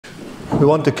We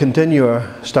want to continue our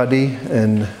study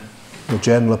in the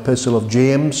general epistle of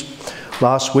James.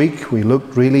 Last week we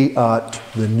looked really at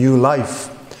the new life.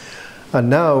 And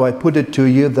now I put it to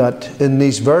you that in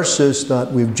these verses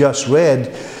that we've just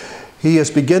read, he is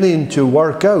beginning to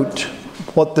work out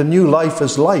what the new life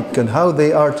is like and how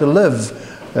they are to live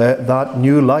that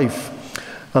new life.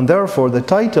 And therefore the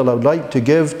title I would like to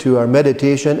give to our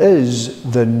meditation is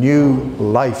The New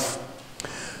Life.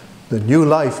 The new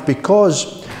life,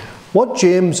 because what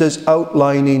James is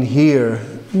outlining here,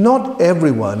 not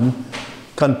everyone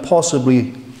can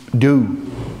possibly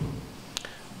do.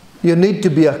 You need to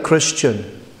be a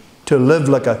Christian to live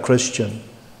like a Christian.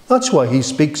 That's why he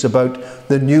speaks about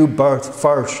the new birth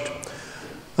first.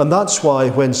 And that's why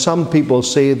when some people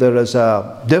say there is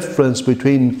a difference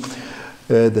between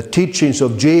the teachings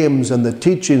of James and the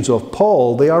teachings of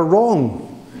Paul, they are wrong.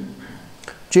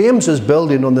 James is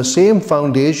building on the same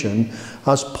foundation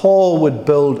as Paul would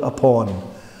build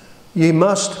upon. Ye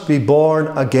must be born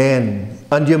again,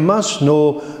 and you must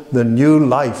know the new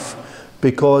life,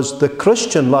 because the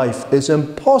Christian life is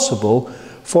impossible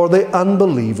for the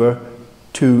unbeliever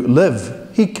to live.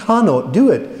 He cannot do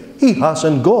it. He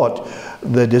hasn't got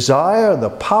the desire, the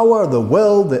power, the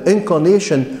will, the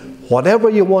inclination, whatever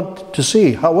you want to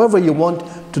say, however you want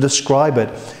to describe it.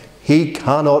 He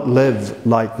cannot live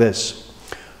like this.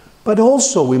 But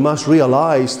also we must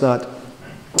realize that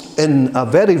in a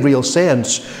very real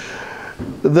sense,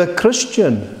 the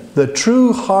Christian, the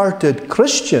true-hearted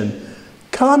Christian,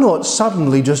 cannot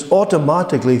suddenly just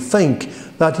automatically think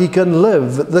that he can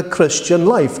live the Christian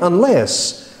life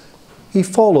unless he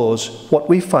follows what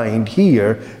we find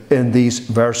here in these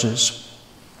verses.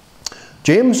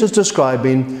 James is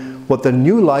describing what the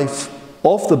new life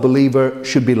of the believer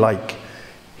should be like.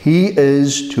 He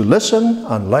is to listen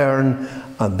and learn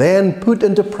and then put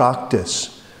into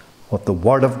practice what the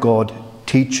Word of God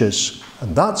teaches.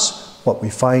 And that's what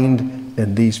we find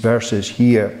in these verses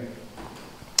here.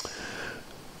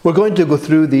 We're going to go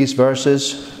through these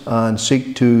verses and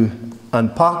seek to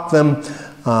unpack them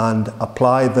and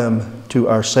apply them to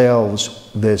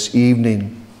ourselves this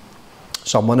evening.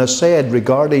 Someone has said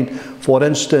regarding, for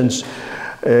instance,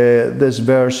 this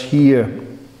verse here,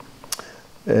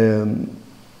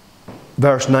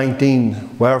 verse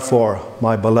 19, wherefore,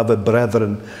 my beloved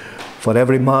brethren, for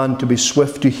every man to be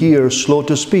swift to hear, slow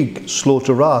to speak, slow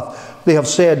to wrath. They have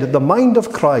said, the mind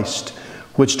of Christ,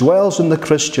 which dwells in the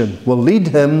Christian, will lead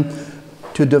him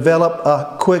to develop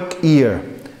a quick ear,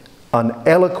 an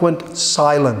eloquent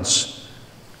silence,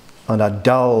 and a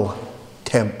dull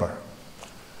temper.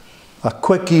 A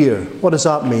quick ear, what does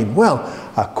that mean? Well,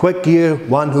 a quick ear,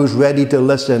 one who's ready to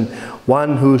listen,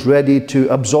 one who's ready to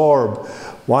absorb,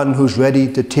 one who's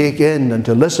ready to take in and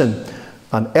to listen.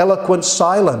 An eloquent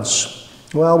silence.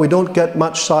 Well, we don't get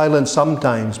much silence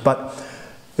sometimes, but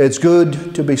it's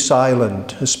good to be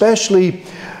silent, especially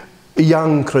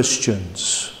young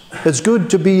Christians. It's good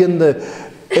to be in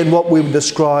what we would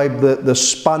describe the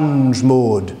sponge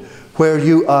mode, where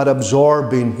you are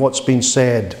absorbing what's been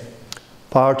said.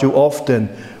 Far too often,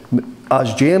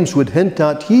 as James would hint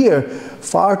at here,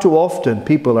 far too often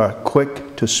people are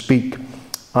quick to speak.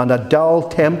 And a dull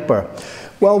temper.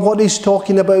 Well, what he's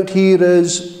talking about here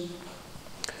is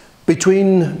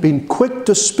between being quick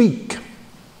to speak,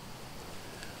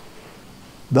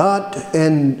 that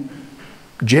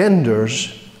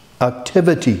engenders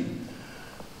activity.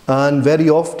 And very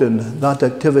often that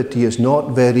activity is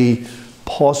not very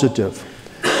positive.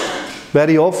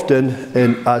 Very often,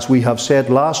 as we have said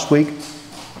last week,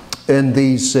 in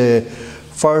these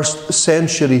first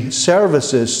century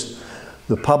services,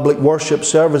 the public worship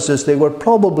services, they were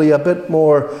probably a bit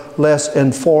less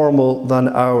informal than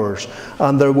ours.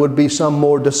 And there would be some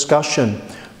more discussion.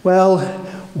 Well,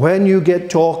 when you get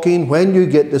talking, when you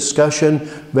get discussion,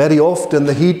 very often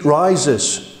the heat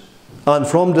rises. And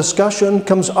from discussion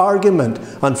comes argument.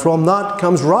 And from that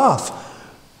comes wrath.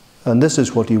 And this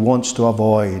is what he wants to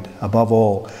avoid, above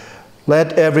all.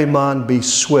 Let every man be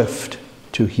swift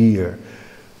to hear,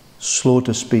 slow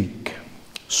to speak,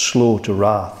 slow to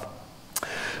wrath.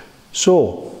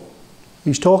 So,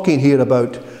 he's talking here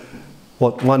about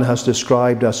what one has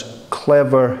described as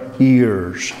clever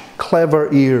ears.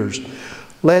 Clever ears.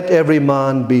 Let every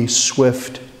man be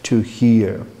swift to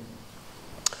hear.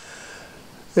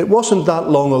 It wasn't that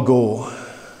long ago,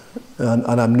 and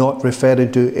I'm not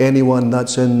referring to anyone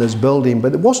that's in this building,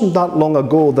 but it wasn't that long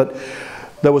ago that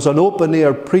there was an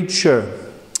open-air preacher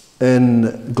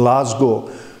in Glasgow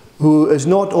who is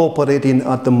not operating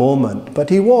at the moment, but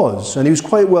he was, and he was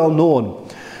quite well known.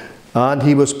 And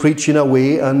he was preaching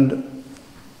away, and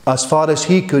as far as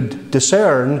he could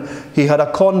discern, he had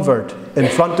a convert in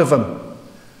front of him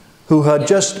who had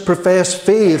just professed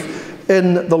faith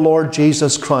in the Lord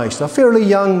Jesus Christ, a fairly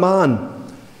young man.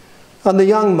 And the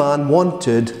young man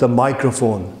wanted the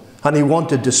microphone, and he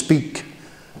wanted to speak,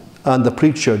 and the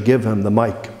preacher gave him the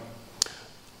mic.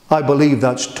 I believe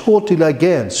that's totally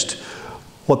against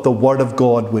what the Word of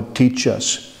God would teach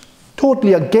us.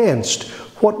 Totally against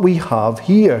what we have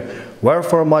here.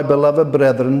 Wherefore, my beloved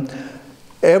brethren,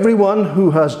 everyone who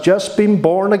has just been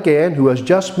born again, who has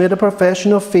just made a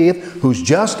profession of faith, who's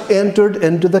just entered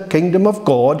into the kingdom of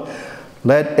God,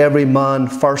 let every man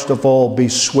first of all be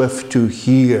swift to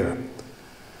hear.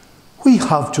 We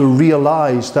have to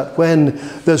realize that when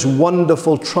this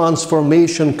wonderful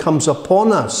transformation comes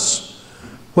upon us,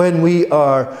 when we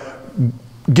are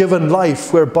given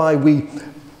life whereby we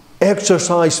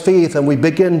exercise faith and we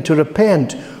begin to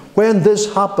repent, when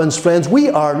this happens, friends, we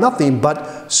are nothing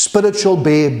but spiritual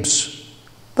babes.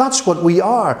 That's what we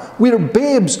are. We are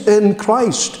babes in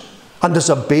Christ. And does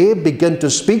a babe begin to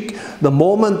speak the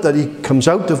moment that he comes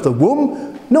out of the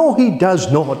womb? No, he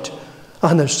does not.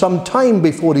 And there's some time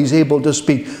before he's able to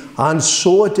speak. And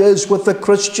so it is with the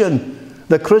Christian.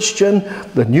 The Christian,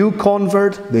 the new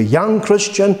convert, the young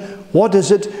Christian, what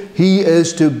is it? He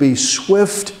is to be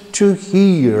swift to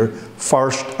hear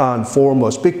first and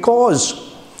foremost.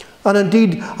 Because, and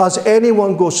indeed, as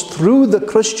anyone goes through the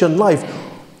Christian life,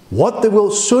 what they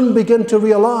will soon begin to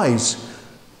realize,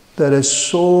 there is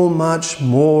so much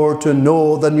more to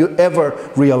know than you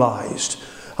ever realized.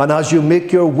 And as you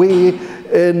make your way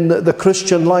in the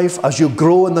Christian life, as you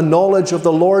grow in the knowledge of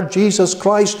the Lord Jesus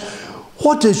Christ,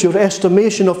 what is your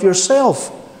estimation of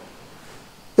yourself?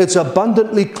 It's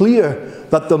abundantly clear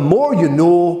that the more you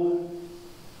know,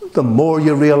 the more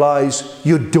you realize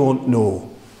you don't know.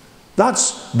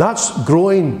 That's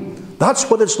growing. That's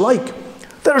what it's like.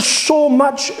 There's so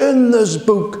much in this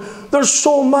book. There's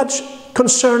so much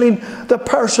concerning the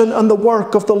person and the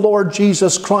work of the Lord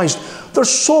Jesus Christ. There's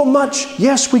so much.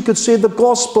 Yes, we could say the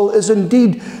gospel is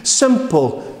indeed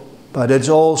simple, but it's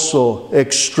also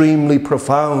extremely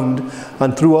profound.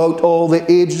 And throughout all the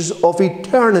ages of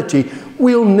eternity,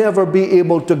 we'll never be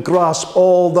able to grasp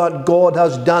all that God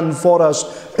has done for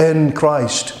us in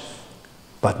Christ.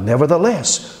 But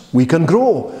nevertheless, we can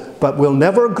grow. But we'll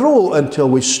never grow until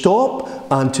we stop,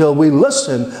 until we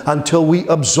listen, until we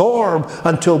absorb,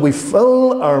 until we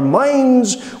fill our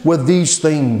minds with these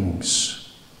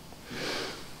things.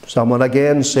 Someone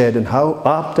again said, and how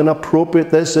apt and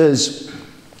appropriate this is,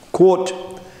 quote,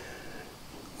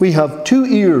 "We have 2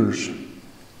 ears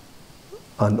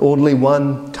and only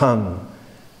 1 tongue,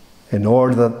 in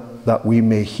order that we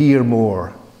may hear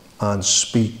more and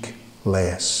speak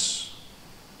less."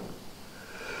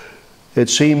 It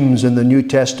seems in the New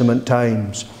Testament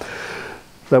times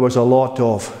there was a lot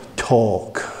of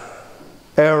talk.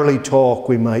 Early talk,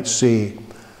 we might say.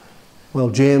 Well,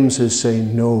 James is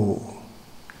saying no,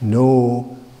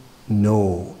 no,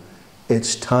 no.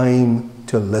 It's time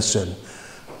to listen.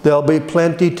 There'll be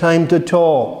plenty time to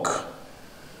talk.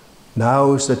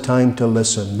 Now's the time to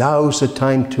listen. Now's the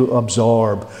time to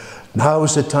absorb.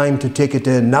 Now's the time to take it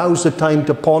in. Now's the time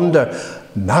to ponder.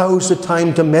 Now's the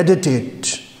time to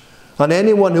meditate. And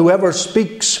anyone who ever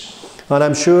speaks, and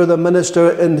I'm sure the minister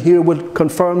in here would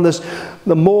confirm this,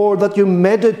 the more that you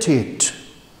meditate,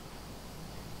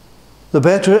 the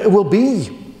better it will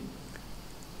be.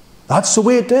 That's the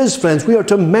way it is, friends. We are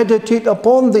to meditate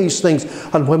upon these things.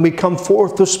 And when we come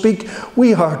forth to speak,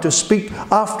 we are to speak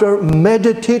after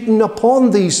meditating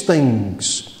upon these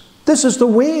things. This is the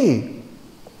way.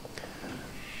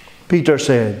 Peter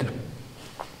said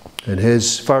in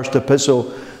his first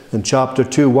epistle, in chapter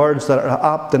 2, words that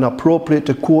are apt and appropriate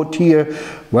to quote here.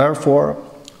 "Wherefore,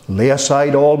 lay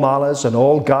aside all malice and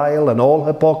all guile and all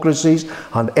hypocrisies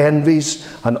and envies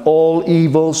and all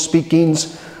evil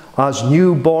speakings. As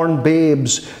newborn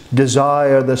babes,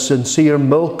 desire the sincere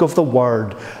milk of the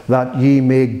word, that ye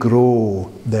may grow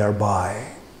thereby."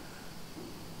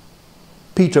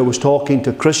 Peter was talking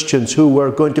to Christians who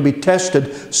were going to be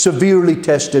tested, severely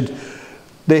tested.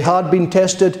 They had been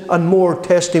tested, and more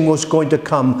testing was going to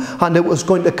come. And it was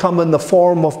going to come in the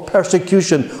form of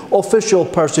persecution, official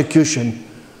persecution.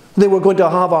 They were going to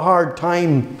have a hard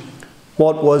time.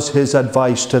 What was his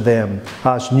advice to them?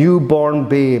 As newborn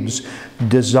babes,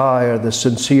 desire the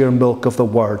sincere milk of the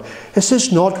word. Is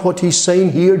this not what he's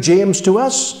saying here, James, to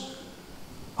us?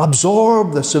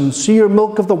 Absorb the sincere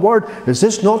milk of the word. Is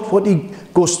this not what he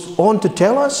goes on to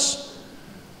tell us?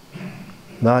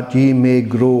 That ye may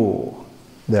grow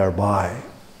thereby.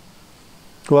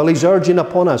 Well, he's urging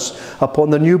upon us,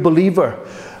 upon the new believer,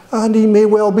 and he may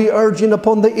well be urging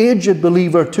upon the aged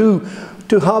believer too,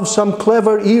 to have some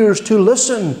clever ears to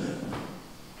listen.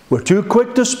 We're too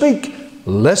quick to speak,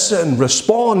 listen,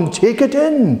 respond, take it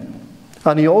in.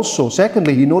 And he also,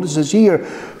 secondly, he notices here,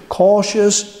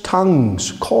 cautious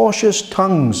tongues,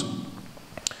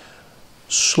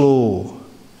 slow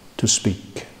to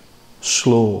speak,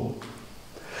 slow.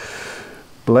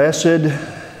 Blessed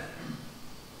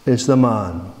is the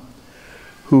man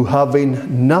who,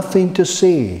 having nothing to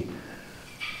say,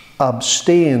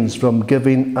 abstains from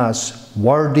giving us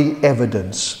wordy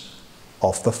evidence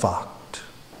of the fact.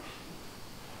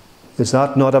 Is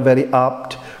that not a very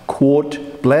apt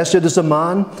quote? Blessed is the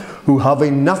man who,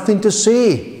 having nothing to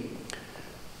say,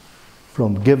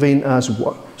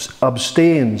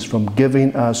 abstains from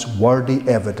giving us wordy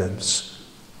evidence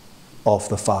of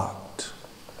the fact.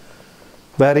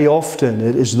 Very often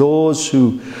it is those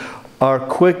who are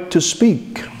quick to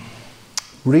speak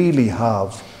really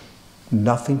have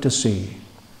nothing to say.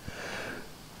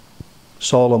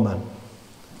 Solomon,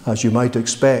 as you might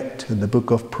expect, in the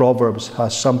book of Proverbs,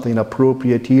 has something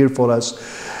appropriate here for us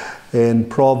in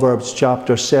Proverbs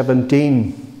chapter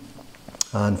 17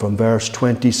 and from verse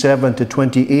 27 to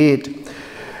 28.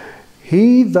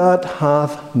 He that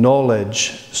hath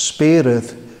knowledge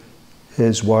spareth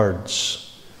his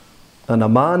words, and a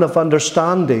man of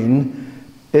understanding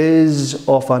is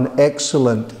of an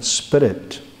excellent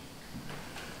spirit.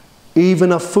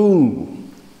 Even a fool,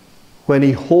 when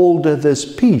he holdeth his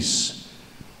peace,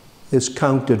 is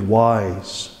counted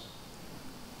wise,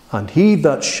 and he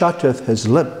that shutteth his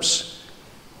lips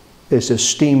is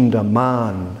esteemed a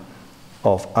man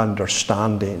of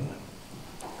understanding.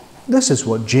 This is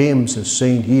what James is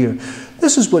saying here.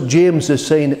 This is what James is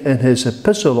saying in his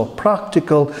epistle of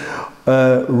practical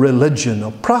religion,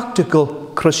 of practical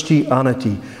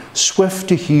Christianity. Swift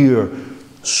to hear,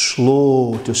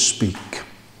 slow to speak.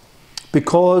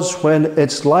 Because when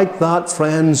it's like that,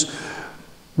 friends,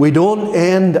 we don't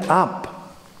end up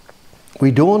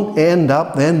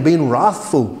then being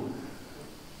wrathful.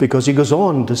 Because he goes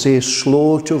on to say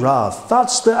slow to wrath.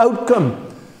 That's the outcome.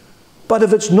 But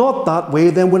if it's not that way,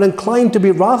 then we're inclined to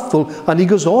be wrathful. And he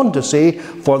goes on to say,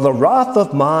 for the wrath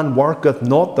of man worketh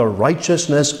not the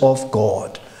righteousness of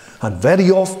God. And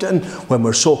very often, when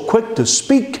we're so quick to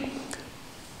speak,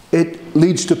 it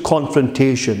leads to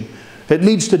confrontation. It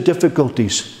leads to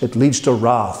difficulties. It leads to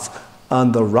wrath.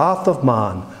 And the wrath of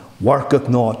man worketh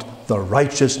not the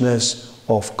righteousness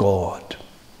of God.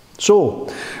 So,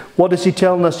 what is he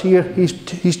telling us here?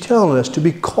 He's telling us to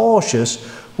be cautious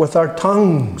with our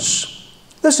tongues.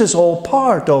 This is all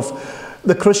part of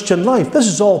the Christian life. This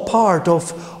is all part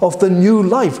of the new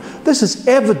life. This is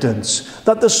evidence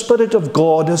that the Spirit of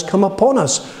God has come upon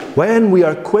us when we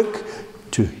are quick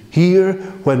to hear,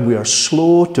 when we are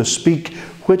slow to speak,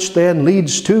 which then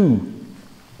leads to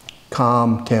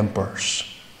calm tempers.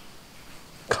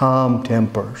 Calm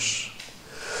tempers.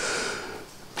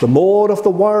 The more of the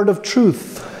word of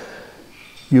truth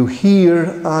you hear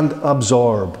and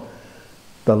absorb,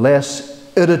 the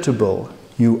less irritable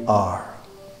you are.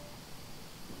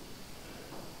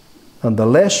 And the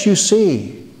less you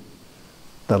say,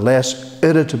 the less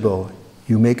irritable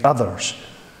you make others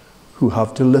who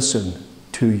have to listen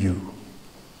to you.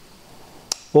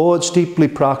 Oh, it's deeply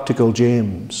practical,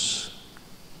 James.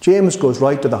 James goes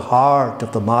right to the heart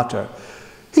of the matter.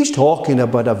 He's talking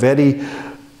about a very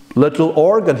little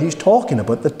organ. He's talking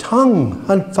about the tongue.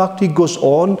 In fact, he goes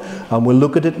on, and we'll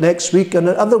look at it next week and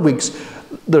in other weeks.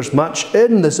 There's much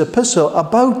in this epistle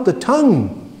about the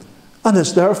tongue. And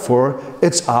it's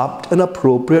apt and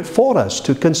appropriate for us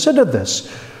to consider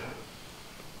this.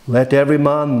 Let every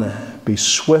man be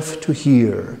swift to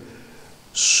hear,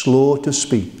 slow to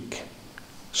speak,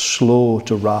 slow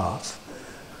to wrath,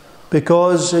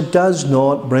 because it does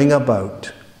not bring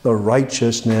about the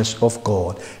righteousness of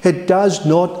God. It does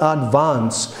not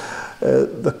advance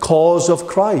the cause of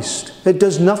Christ. It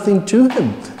does nothing to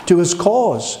him, to his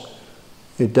cause.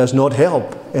 It does not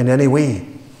help in any way.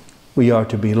 We are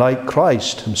to be like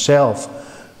Christ himself.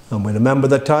 And we remember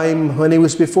the time when he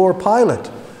was before Pilate,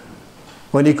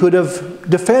 when he could have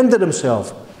defended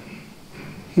himself.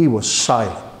 He was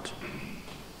silent.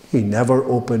 He never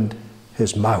opened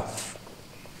his mouth.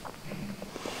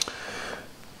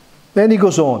 Then he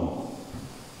goes on.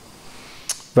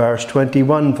 Verse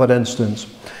 21, for instance.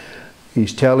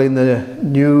 He's telling the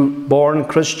newborn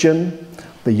Christian,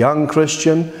 the young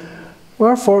Christian,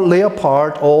 wherefore lay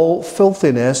apart all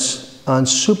filthiness and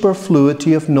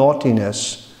superfluity of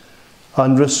naughtiness,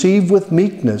 and receive with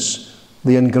meekness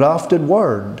the engrafted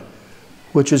word,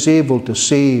 which is able to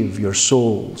save your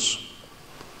souls.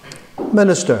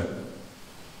 Minister,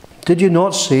 did you not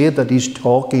say that he's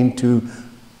talking to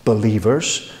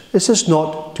believers? Is this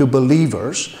not to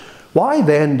believers Why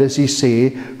then does he say,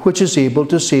 which is able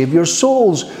to save your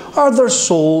souls? Are their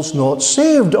souls not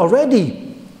saved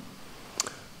already?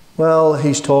 Well,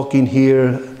 he's talking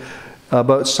here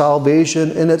about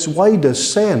salvation in its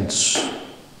widest sense.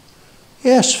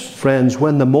 Yes, friends,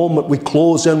 when the moment we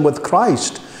close in with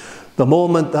Christ, the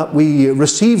moment that we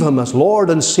receive him as Lord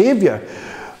and Saviour,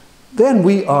 then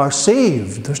we are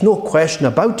saved. There's no question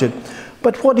about it.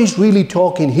 But what he's really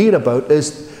talking here about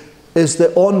is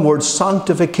the onward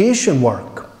sanctification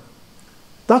work.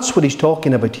 That's what he's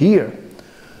talking about here.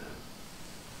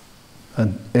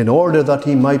 And in order that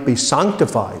he might be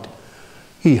sanctified,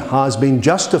 he has been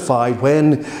justified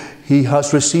when he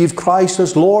has received Christ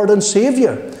as Lord and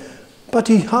Saviour. But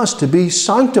he has to be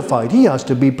sanctified. He has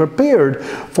to be prepared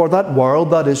for that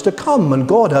world that is to come. And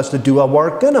God has to do a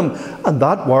work in him. And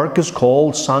that work is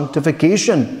called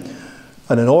sanctification.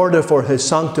 And in order for his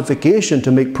sanctification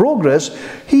to make progress,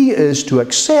 he is to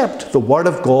accept the Word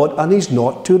of God and he's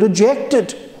not to reject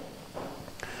it.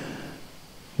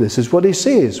 This is what he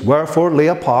says. Wherefore lay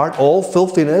apart all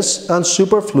filthiness and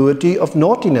superfluity of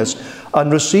naughtiness,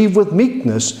 and receive with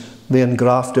meekness the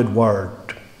engrafted word.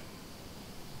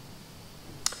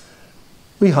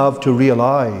 We have to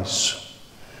realize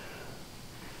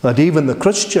that even the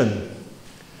Christian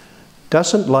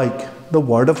doesn't like the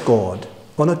Word of God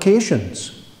on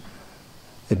occasions.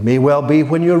 It may well be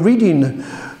when you're reading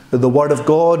the Word of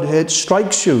God, it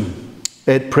strikes you,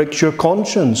 it pricks your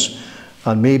conscience,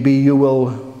 and maybe you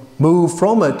will move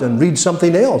from it and read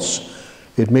something else.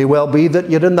 It may well be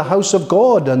that you're in the house of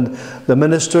God and the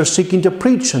minister is seeking to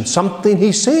preach, and something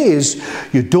he says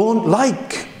you don't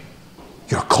like.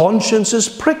 Your conscience is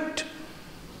pricked.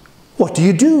 What do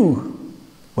you do?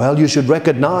 Well, you should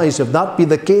recognize, if that be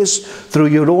the case, through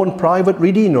your own private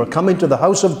reading or coming to the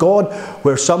house of God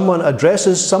where someone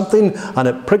addresses something and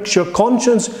it pricks your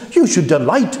conscience, you should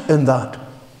delight in that.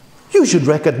 You should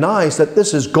recognize that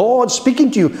this is God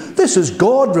speaking to you. This is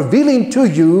God revealing to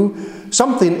you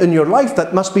something in your life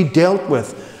that must be dealt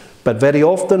with. But very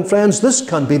often, friends, this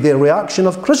can be the reaction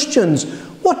of Christians.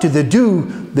 What do?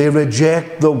 They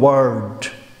reject the Word.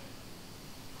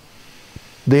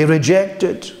 They reject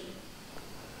it.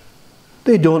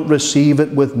 They don't receive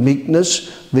it with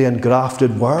meekness, the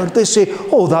engrafted Word. They say,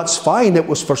 oh, that's fine. It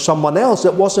was for someone else.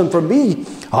 It wasn't for me.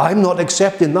 I'm not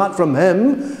accepting that from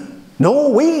him. No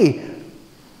way.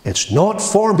 It's not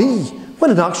for me. When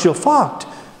in actual fact,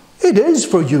 it is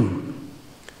for you.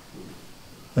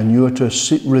 And you are to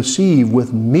receive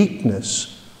with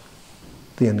meekness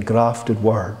the engrafted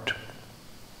Word.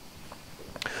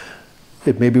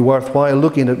 It may be worthwhile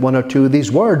looking at one or two of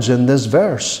these words in this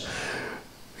verse.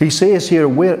 He says here,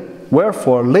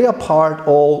 wherefore lay apart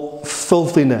all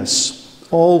filthiness.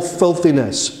 All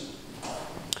filthiness.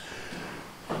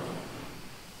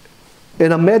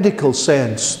 In a medical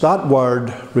sense, that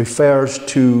word refers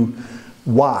to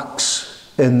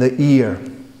wax in the ear.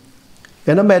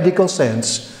 In a medical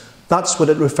sense, that's what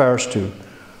it refers to.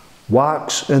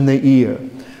 Wax in the ear.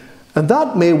 And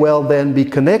that may well then be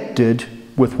connected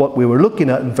with what we were looking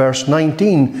at in verse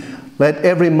 19. Let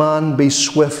every man be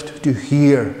swift to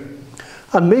hear.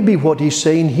 And maybe what he's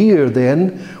saying here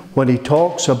then, when he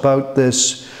talks about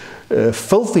this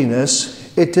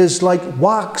filthiness, it is like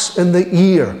wax in the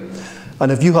ear.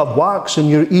 And if you have wax in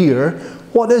your ear,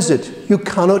 what is it? You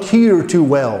cannot hear too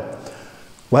well.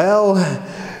 Well,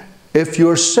 if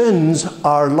your sins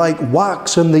are like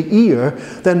wax in the ear,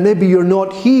 then maybe you're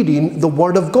not heeding the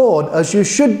Word of God as you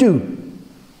should do.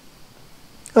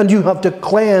 And you have to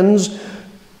cleanse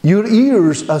your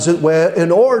ears, as it were,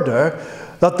 in order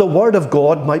that the Word of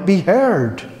God might be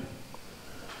heard.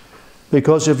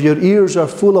 Because if your ears are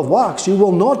full of wax, you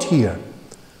will not hear.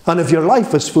 And if your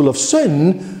life is full of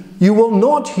sin, you will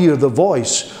not hear the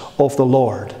voice of the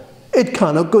Lord. It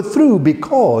cannot go through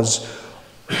because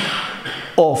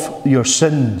of your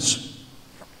sins.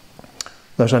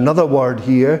 There's another word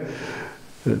here,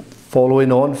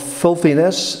 following on,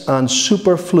 filthiness and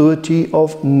superfluity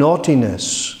of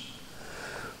naughtiness.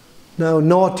 Now,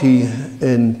 naughty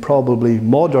in probably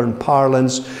modern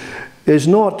parlance is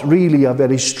not really a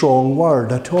very strong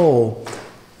word at all.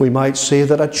 We might say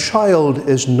that a child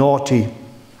is naughty.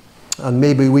 And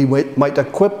maybe we might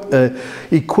equate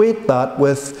that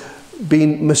with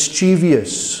being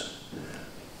mischievous.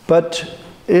 But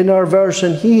in our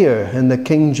version here, in the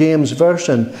King James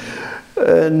Version,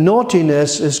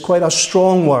 naughtiness is quite a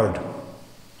strong word.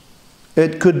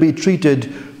 It could be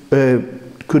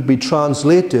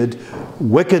translated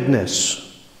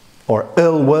wickedness, or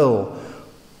ill will,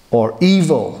 or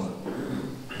evil,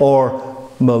 or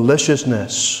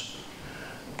maliciousness.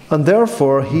 And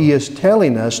therefore he is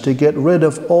telling us to get rid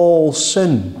of all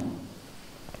sin.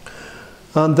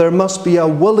 And there must be a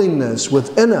willingness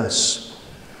within us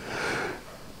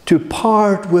to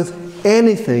part with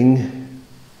anything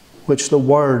which the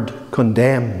Word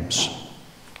condemns.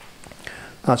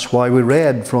 That's why we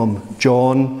read from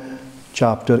John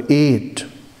chapter 8.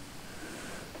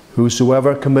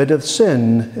 Whosoever committeth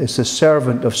sin is the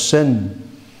servant of sin.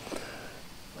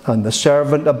 And the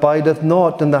servant abideth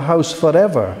not in the house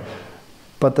forever,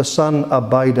 but the Son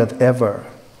abideth ever.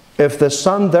 If the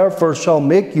Son therefore shall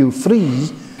make you free,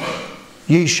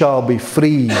 ye shall be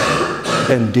free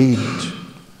indeed.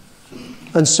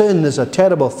 And sin is a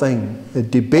terrible thing.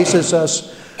 It debases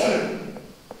us.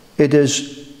 It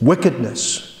is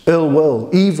wickedness, ill will,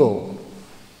 evil,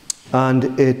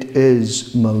 and it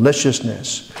is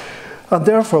maliciousness. And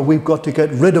therefore we've got to get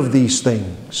rid of these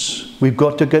things. We've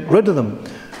got to get rid of them.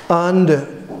 And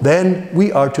then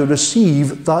we are to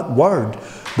receive that word,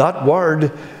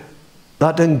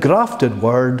 that engrafted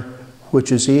word,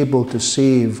 which is able to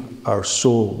save our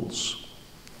souls.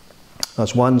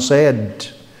 As one said,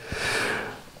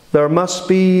 there must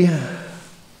be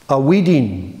a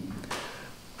weeding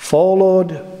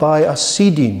followed by a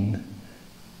seeding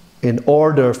in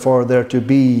order for there to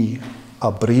be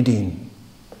a breeding.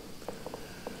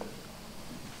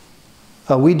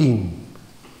 A weeding.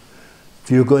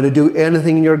 If you're going to do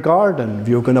anything in your garden, if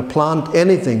you're going to plant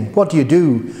anything, what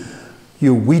do?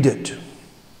 You weed it.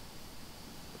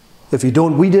 If you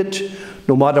don't weed it,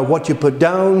 no matter what you put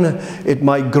down, it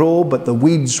might grow, but the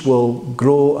weeds will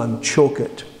grow and choke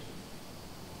it.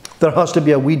 There has to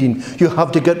be a weeding. You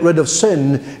have to get rid of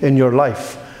sin in your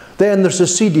life. Then there's a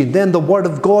seeding. Then the Word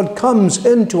of God comes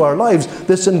into our lives,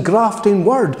 this engrafting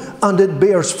Word, and it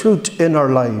bears fruit in our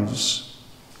lives.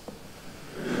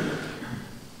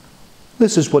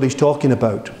 This is what he's talking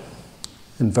about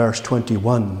in verse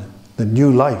 21. The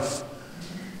new life.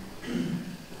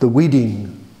 The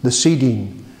weeding, the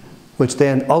seeding, which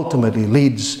then ultimately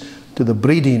leads to the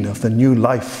breeding of the new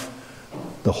life,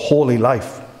 the holy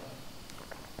life.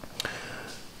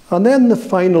 And then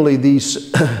finally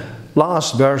these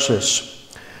last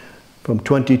verses from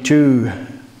 22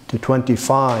 to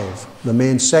 25, the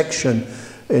main section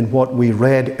in what we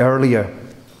read earlier.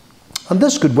 And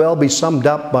this could well be summed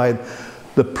up by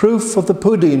the proof of the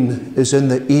pudding is in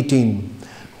the eating.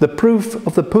 The proof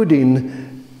of the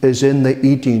pudding is in the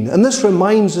eating. And this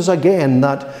reminds us again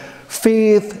that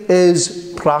faith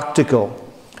is practical.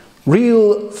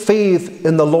 Real faith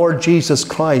in the Lord Jesus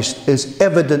Christ is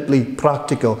evidently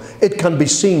practical. It can be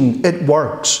seen. It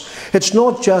works. It's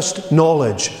not just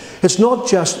knowledge. It's not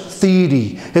just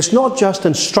theory. It's not just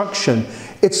instruction.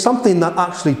 It's something that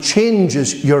actually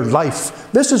changes your life.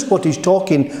 This is what he's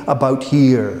talking about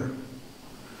here.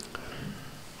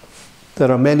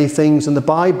 There are many things in the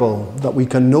Bible that we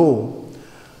can know.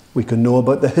 We can know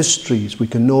about the histories. We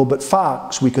can know about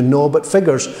facts. We can know about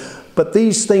figures. But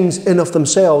these things in of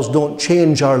themselves don't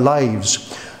change our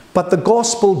lives. But the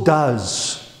gospel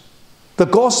does. The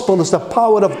gospel is the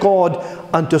power of God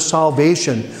unto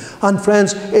salvation. And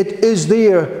friends, it is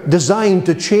there designed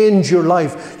to change your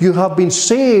life. You have been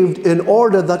saved in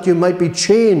order that you might be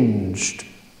changed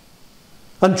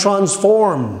and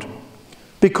transformed.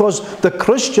 Because the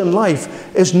Christian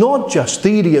life is not just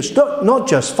theory, it's not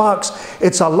just facts,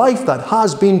 it's a life that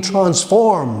has been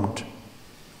transformed.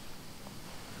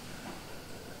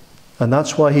 And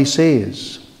that's why he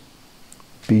says,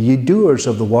 be ye doers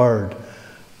of the word,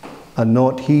 and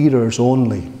not hearers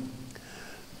only.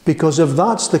 Because if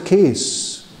that's the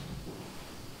case,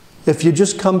 if you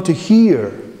just come to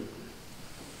hear,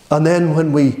 and then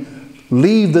when we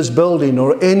leave this building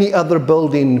or any other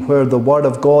building where the Word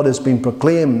of God has been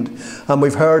proclaimed, and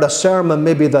we've heard a sermon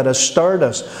maybe that has stirred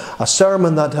us, a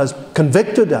sermon that has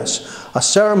convicted us, a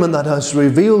sermon that has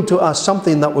revealed to us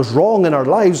something that was wrong in our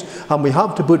lives and we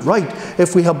have to put right.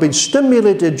 If we have been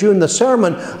stimulated during the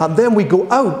sermon and then we go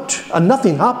out and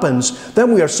nothing happens,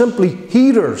 then we are simply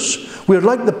hearers. We're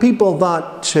like the people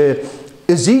that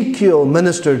Ezekiel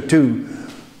ministered to,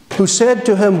 who said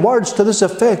to him words to this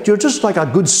effect, you're just like a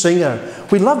good singer.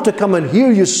 We love to come and hear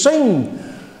you sing.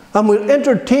 And we're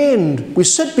entertained. We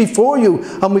sit before you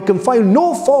and we can find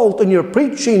no fault in your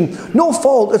preaching. No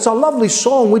fault. It's a lovely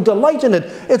song. We delight in it.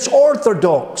 It's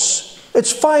orthodox.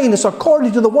 It's fine. It's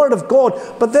according to the Word of God.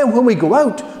 But then when we go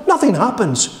out, nothing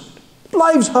happens.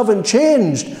 Lives haven't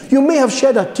changed. You may have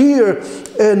shed a tear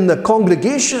in the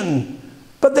congregation.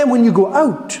 But then when you go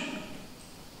out,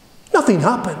 nothing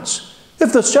happens.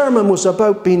 If the sermon was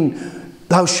about being,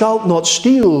 thou shalt not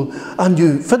steal, and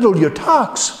you fiddle your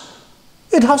tax,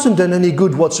 it hasn't done any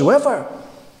good whatsoever.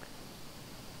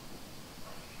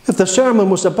 If the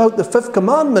sermon was about the fifth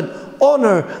commandment,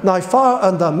 honour thy father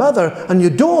and thy mother, and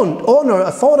you don't honour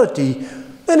authority,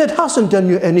 And it hasn't done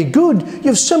you any good.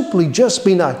 You've simply just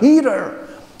been a hearer.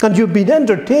 And you've been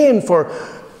entertained for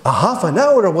a half an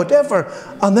hour or whatever,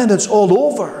 and then it's all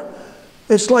over.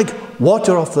 It's like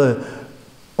water off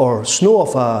or snow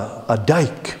off a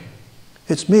dike.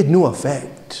 It's made no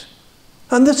effect.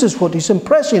 And this is what he's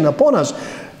impressing upon us.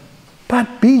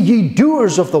 But be ye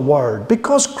doers of the word,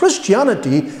 because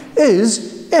Christianity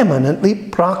is eminently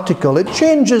practical. It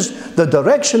changes the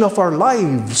direction of our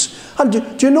lives. And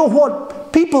do you know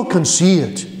what? People can see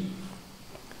it.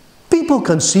 People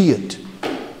can see it.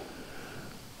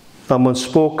 Someone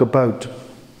spoke about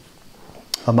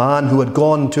a man who had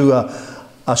gone to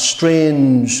a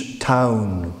strange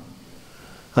town,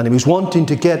 and he was wanting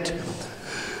to get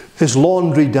his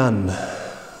laundry done.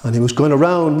 And he was going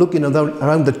around looking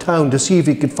around the town to see if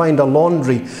he could find a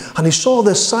laundry. And he saw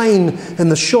this sign in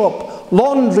the shop,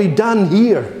 "Laundry done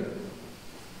here."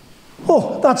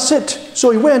 Oh, that's it.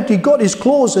 So he went, he got his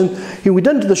clothes, and he went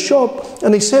into the shop,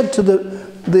 and he said to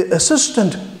the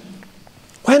assistant,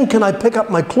 "When can I pick up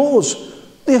my clothes?"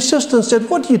 The assistant said,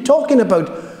 "What are you talking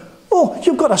about?" "Oh,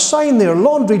 you've got a sign there,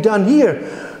 laundry done here."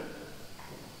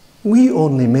 We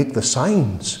only make the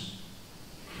signs.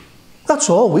 That's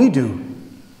all we do.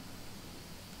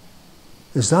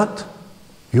 Is that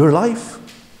your life?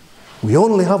 We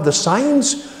only have the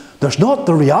signs. There's not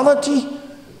the reality.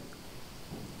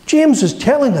 James is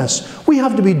telling us we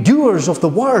have to be doers of the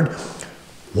word.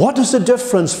 What is the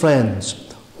difference, friends?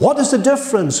 What is the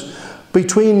difference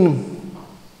between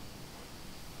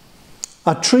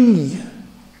a tree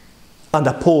and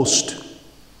a post?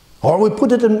 Or we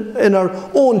put it in our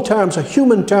own terms, our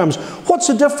human terms. What's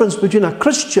the difference between a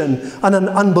Christian and an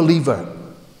unbeliever?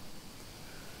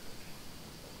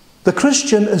 The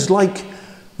Christian is like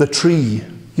the tree.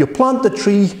 You plant the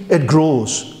tree, it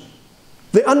grows.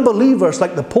 The unbeliever is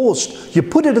like the post. You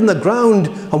put it in the ground,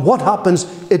 and what happens?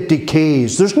 It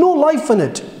decays. There's no life in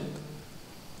it.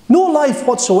 No life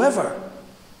whatsoever.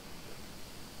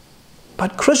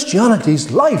 But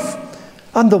Christianity's life,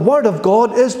 and the Word of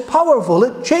God is powerful.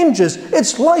 It changes.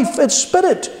 It's life, it's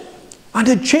spirit, and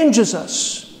it changes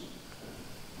us.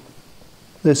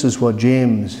 This is what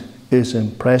James is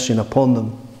impressing upon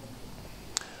them.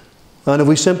 And if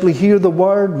we simply hear the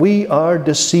word, we are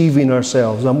deceiving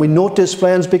ourselves. And we notice,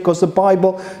 friends, because the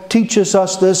Bible teaches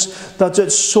us this, that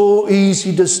it's so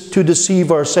easy to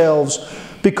deceive ourselves,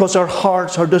 because our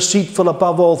hearts are deceitful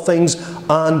above all things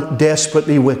and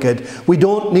desperately wicked. We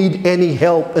don't need any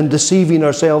help in deceiving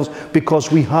ourselves,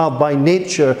 because we have by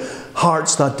nature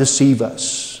hearts that deceive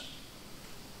us.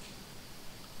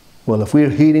 Well, if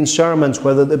we're hearing sermons,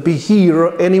 whether they be here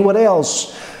or anyone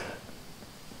else,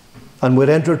 and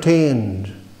we're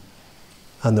entertained,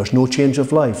 and there's no change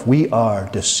of life, we are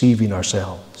deceiving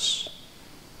ourselves.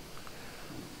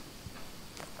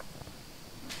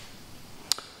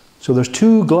 So there's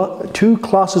two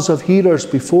classes of hearers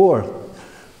before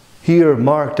here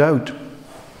marked out.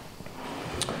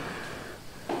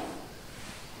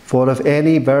 For if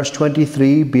any, verse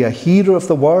 23, be a hearer of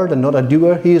the word and not a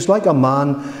doer, he is like a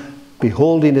man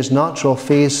beholding his natural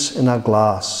face in a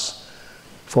glass.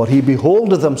 For he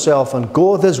beholdeth himself and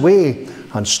goeth his way,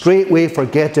 and straightway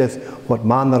forgetteth what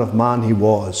manner of man he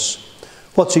was.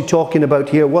 What's he talking about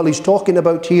here? Well, he's talking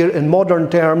about here in modern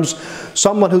terms,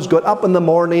 someone who's got up in the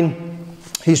morning,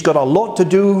 he's got a lot to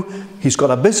do, he's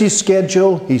got a busy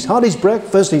schedule, he's had his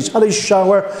breakfast, he's had his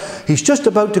shower, he's just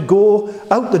about to go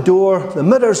out the door, the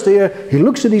mirror's there, he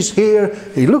looks at his hair,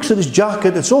 he looks at his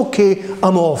jacket, it's okay,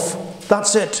 I'm off.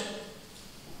 That's it.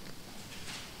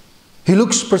 He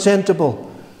looks presentable.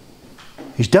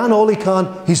 He's done all he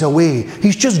can, he's away.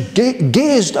 He's just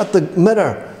gazed at the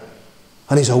mirror,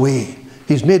 and he's away.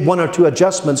 He's made one or two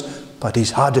adjustments, but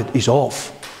he's had it, he's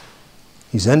off.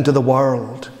 He's into the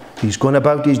world. He's going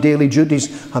about his daily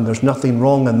duties, and there's nothing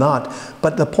wrong in that.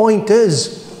 But the point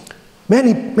is,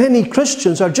 many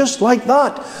Christians are just like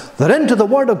that. They're into the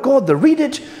Word of God, they read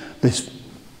it, this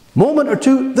moment or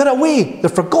two, they're away. They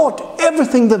forgot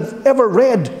everything they've ever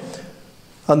read,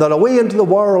 and they're away into the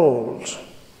world.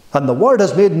 And the Word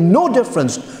has made no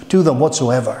difference to them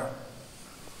whatsoever.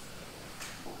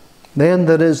 Then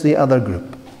there is the other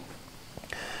group,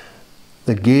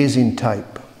 the gazing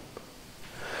type.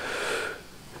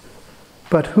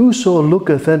 But whoso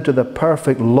looketh into the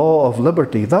perfect law of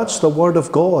liberty, that's the Word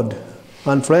of God.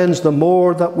 And friends, the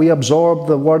more that we absorb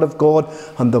the Word of God,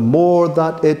 and the more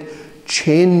that it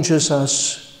changes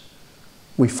us,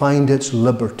 we find its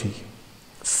liberty,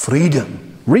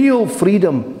 freedom, real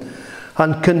freedom.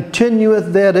 And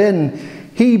continueth therein,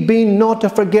 he being not a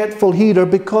forgetful hearer,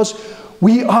 because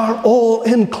we are all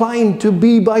inclined to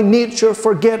be by nature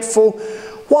forgetful.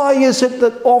 Why is it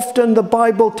that often the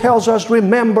Bible tells us,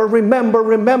 remember, remember,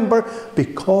 remember?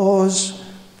 Because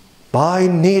by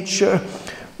nature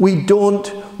we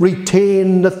don't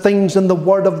retain the things in the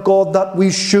Word of God that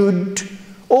we should.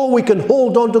 Oh, we can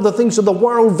hold on to the things of the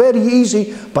world very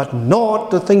easy, but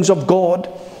not the things of God.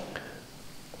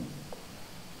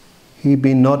 He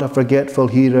be not a forgetful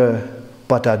hearer,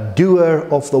 but a doer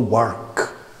of the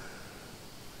work.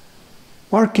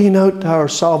 Working out our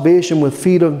salvation with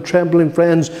fear and trembling,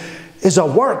 friends, is a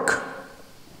work.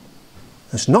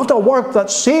 It's not a work that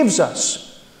saves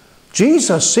us.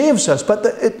 Jesus saves us, but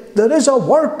there is a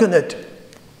work in it.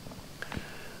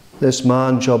 This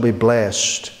man shall be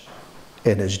blessed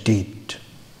in his deed.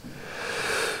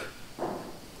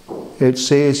 It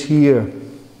says here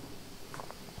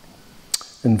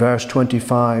in verse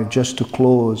 25, just to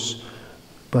close,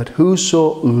 but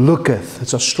whoso looketh,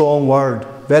 it's a strong word,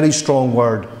 very strong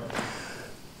word.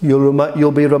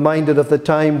 You'll be reminded of the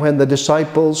time when the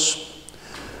disciples,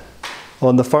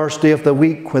 on the first day of the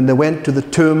week, when they went to the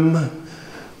tomb,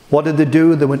 what did they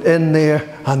do? They went in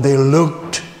there and they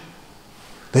looked.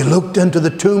 They looked into the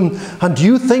tomb. And do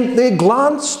you think they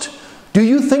glanced? Do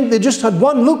you think they just had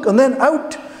one look and then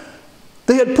out?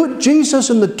 They had put Jesus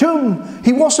in the tomb.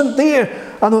 He wasn't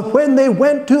there. And when they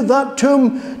went to that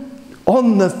tomb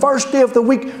on the first day of the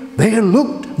week, they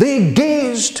looked, they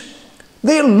gazed.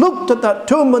 They looked at that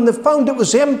tomb and they found it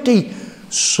was empty.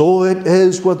 So it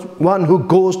is with one who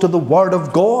goes to the Word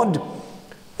of God.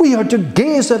 We are to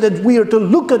gaze at it. We are to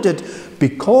look at it.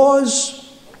 Because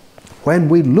when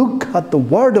we look at the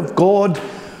Word of God,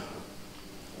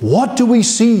 what do we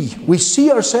see? We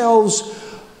see ourselves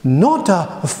not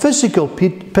a physical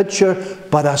picture,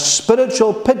 but a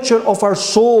spiritual picture of our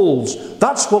souls.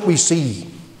 That's what we see.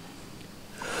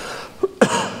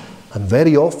 And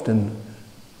very often,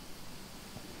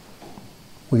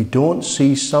 we don't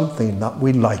see something that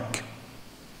we like.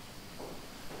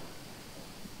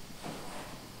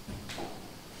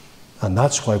 And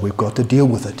that's why we've got to deal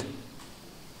with it.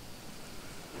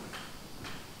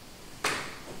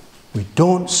 We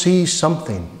don't see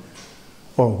something,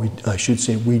 or I should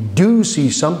say, we do see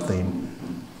something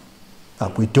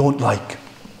that we don't like.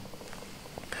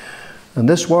 And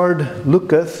this word,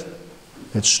 looketh,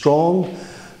 it's strong.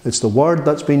 It's the word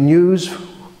that's been used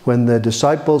when the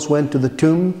disciples went to the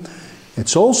tomb.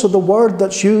 It's also the word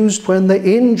that's used when the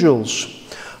angels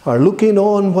are looking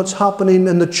on what's happening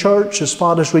in the church as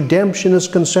far as redemption is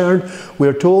concerned.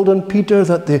 We're told in Peter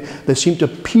that they seem to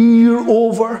peer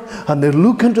over and they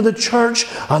look into the church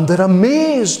and they're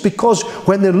amazed, because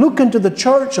when they look into the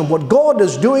church and what God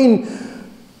is doing,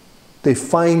 they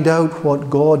find out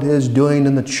what God is doing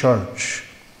in the church.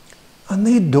 And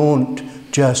they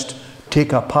don't just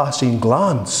take a passing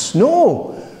glance.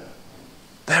 No,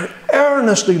 they're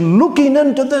earnestly looking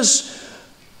into this,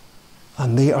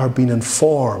 and they are being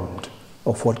informed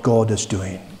of what God is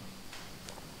doing.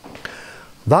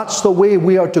 That's the way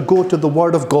we are to go to the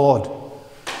Word of God.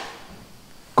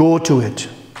 Go to it.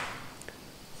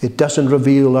 It doesn't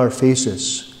reveal our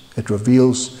faces. It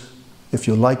reveals, if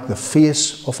you like, the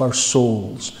face of our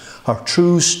souls, our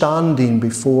true standing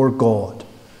before God.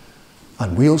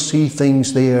 And we'll see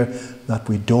things there that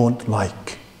we don't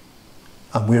like,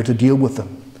 and we're to deal with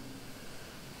them.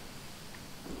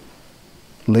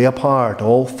 Lay apart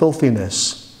all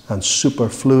filthiness and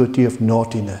superfluity of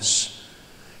naughtiness.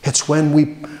 It's when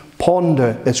we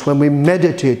ponder, it's when we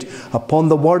meditate upon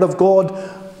the Word of God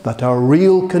that our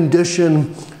real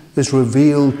condition is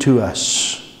revealed to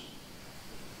us.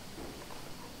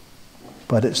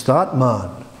 But it's that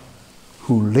man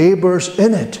who labours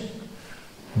in it,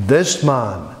 this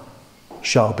man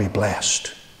shall be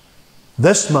blessed.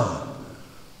 This man,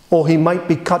 oh, he might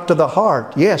be cut to the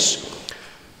heart, yes.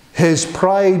 His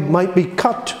pride might be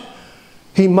cut.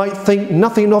 He might think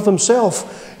nothing of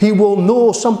himself. He will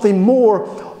know something more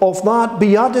of that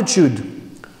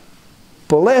beatitude.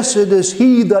 Blessed is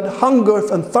he that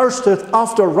hungereth and thirsteth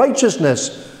after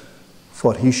righteousness,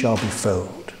 for he shall be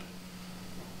filled.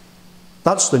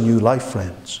 That's the new life,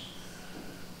 friends.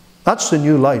 That's the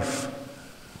new life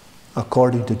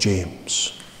according to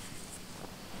James.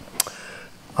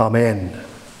 Amen.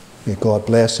 May God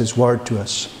bless His word to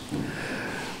us.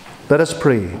 Let us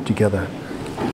pray together.